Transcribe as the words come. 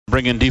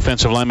bring in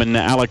defensive lineman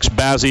Alex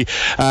Bazzi.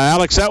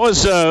 Alex, that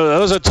was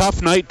a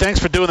tough night. Thanks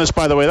for doing this,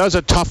 by the way. That was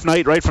a tough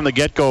night right from the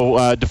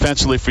get-go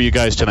defensively for you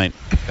guys tonight.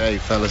 Hey,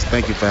 fellas,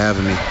 thank you for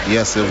having me.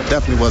 Yes, it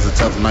definitely was a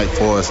tough night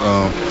for us.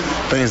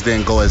 Things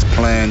didn't go as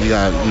planned. You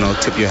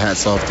got, tip your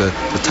hats off to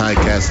the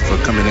Ticats for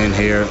coming in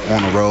here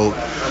on the road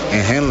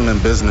and handling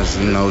business,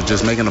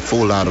 just making a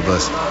fool out of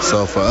us.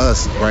 So for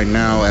us right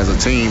now as a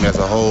team, as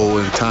a whole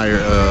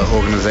entire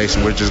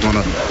organization, we're just going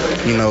to,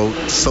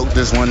 soak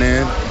this one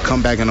in,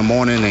 come back in the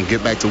morning and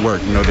get back to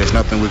work. There's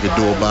nothing we could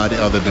do about it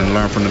other than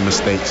learn from the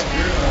mistakes.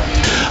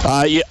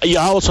 You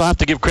also have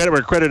to give credit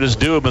where credit is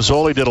due.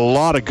 Masoli did a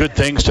lot of good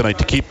things tonight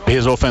to keep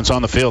his offense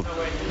on the field.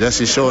 Yes,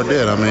 he sure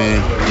did.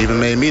 Even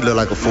made me look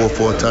like a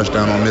 4-4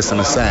 touchdown on missing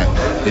a sack.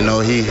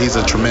 He's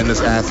a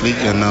tremendous athlete,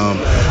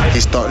 and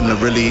he's starting to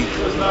really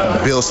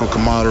build some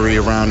camaraderie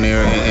around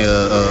there,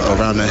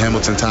 around the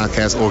Hamilton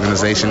Ticats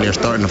organization. They're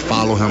starting to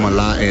follow him a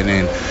lot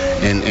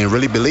and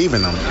really believe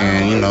in him.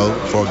 And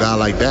for a guy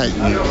like that,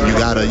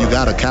 you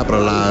gotta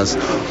capitalize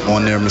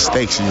on their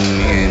mistakes,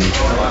 and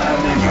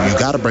you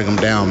gotta bring him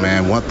down,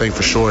 man. One thing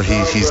for sure,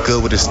 he's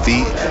good with his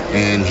feet,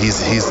 and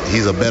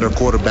he's a better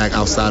quarterback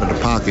outside of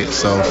the pocket.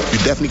 So you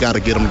definitely got to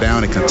get him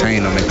down and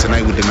contain him. And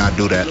tonight we did not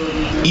do that.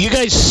 You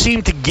guys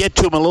seemed to get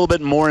to him a little bit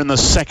more in the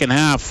second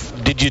half.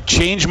 Did you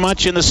change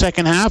much in the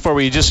second half, or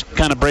were you just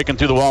kind of breaking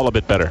through the wall a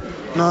bit better?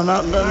 No,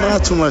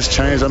 not too much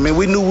change.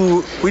 We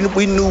knew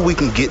we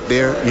can get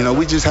there.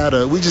 We just had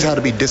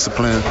to be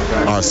disciplined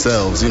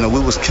ourselves. We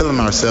was killing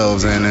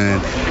ourselves,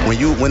 and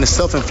when the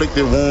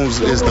self-inflicted wounds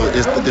is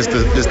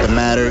the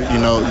matter,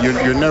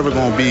 you're never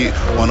going to be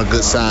on a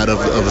good side of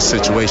a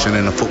situation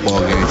in a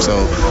football game.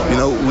 So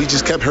we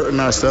just kept hurting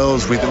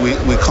ourselves. We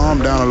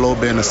calmed down a little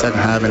bit in the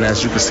second half, and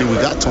as you can see, we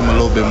got to them a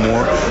little bit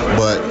more,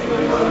 but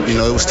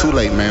it was too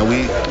late, man.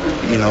 We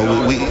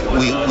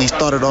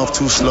started off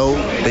too slow.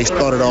 They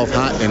started off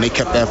hot, and they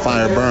kept that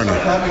fire burning.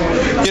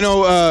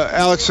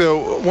 Alex,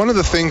 one of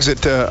the things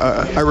that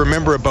I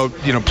remember about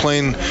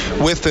playing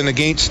with and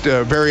against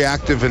very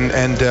active and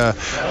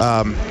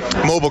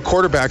mobile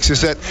quarterbacks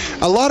is that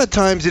a lot of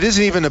times it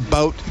isn't even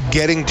about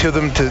getting to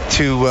them to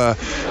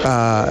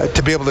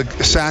be able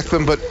to sack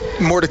them, but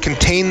more to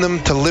contain them,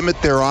 to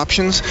limit their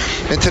options.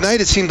 And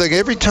tonight it seemed like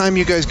every time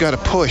you guys got a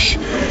push,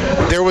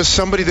 there was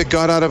somebody that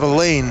got out of a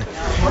lane,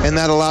 and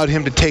that allowed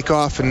him to take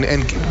off and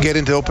get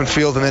into open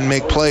field and then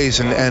make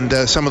plays. And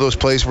some of those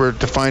plays were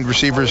to find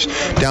receivers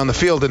down the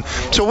field. And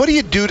so what do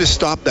you do to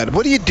stop that?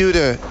 What do you do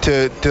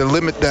to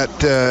limit that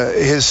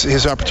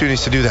his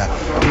opportunities to do that?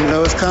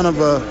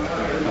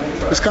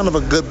 It's kind of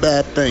a good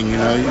bad thing,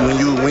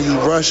 when you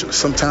rush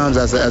sometimes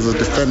as a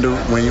defender,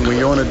 when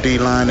you're on a D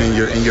line and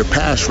you're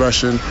pass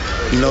rushing,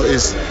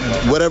 it's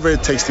whatever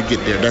it takes to get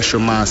there. That's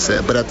your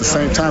mindset. But at the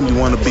same time, you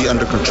want to be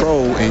under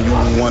control and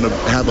you want to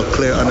have a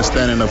clear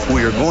understanding of who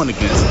you're going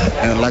against.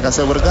 And like I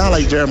said, with a guy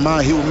like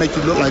Jeremiah, he will make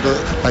you look like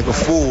a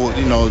fool,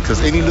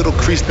 because any little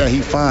crease that he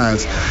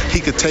finds,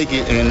 he could take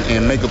it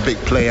and make a big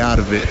play out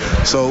of it.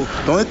 So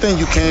the only thing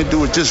you can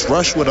do is just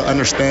rush with an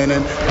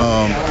understanding,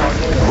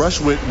 rush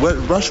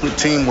with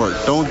teamwork.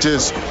 Don't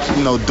just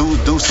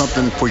do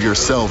something for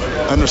yourself.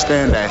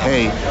 Understand that,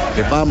 hey,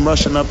 if I'm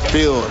rushing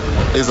upfield,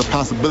 there's a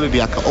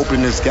possibility I could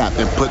open this gap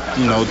and put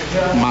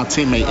my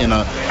teammate in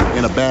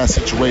a bad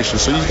situation.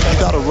 So you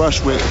got to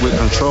rush with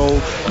control,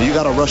 and you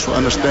got to rush with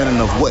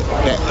understanding of what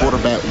that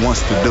quarterback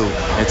wants to do.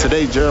 And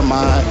today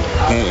Jeremiah,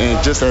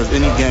 and just as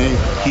any game,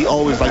 he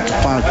always like to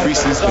find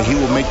creases, and he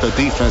will make the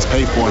defense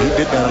pay for it. He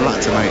did that a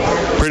lot tonight.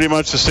 Pretty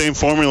much the same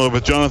formula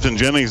with Jonathan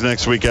Jennings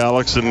next week,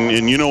 Alex,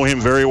 and you know him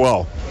very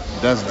well.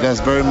 That's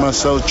very much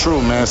so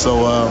true, man.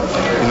 So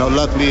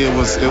luckily it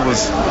was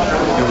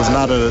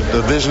not a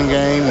division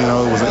game.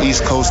 It was an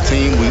East Coast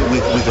team. We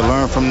can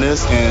learn from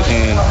this,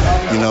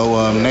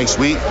 and next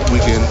week we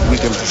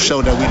can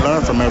show that we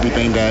learned from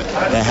everything that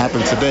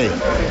happened today.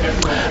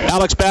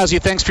 Alex Bazzi,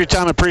 thanks for your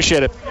time. I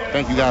appreciate it.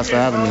 Thank you guys for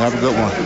having me. Have a good one.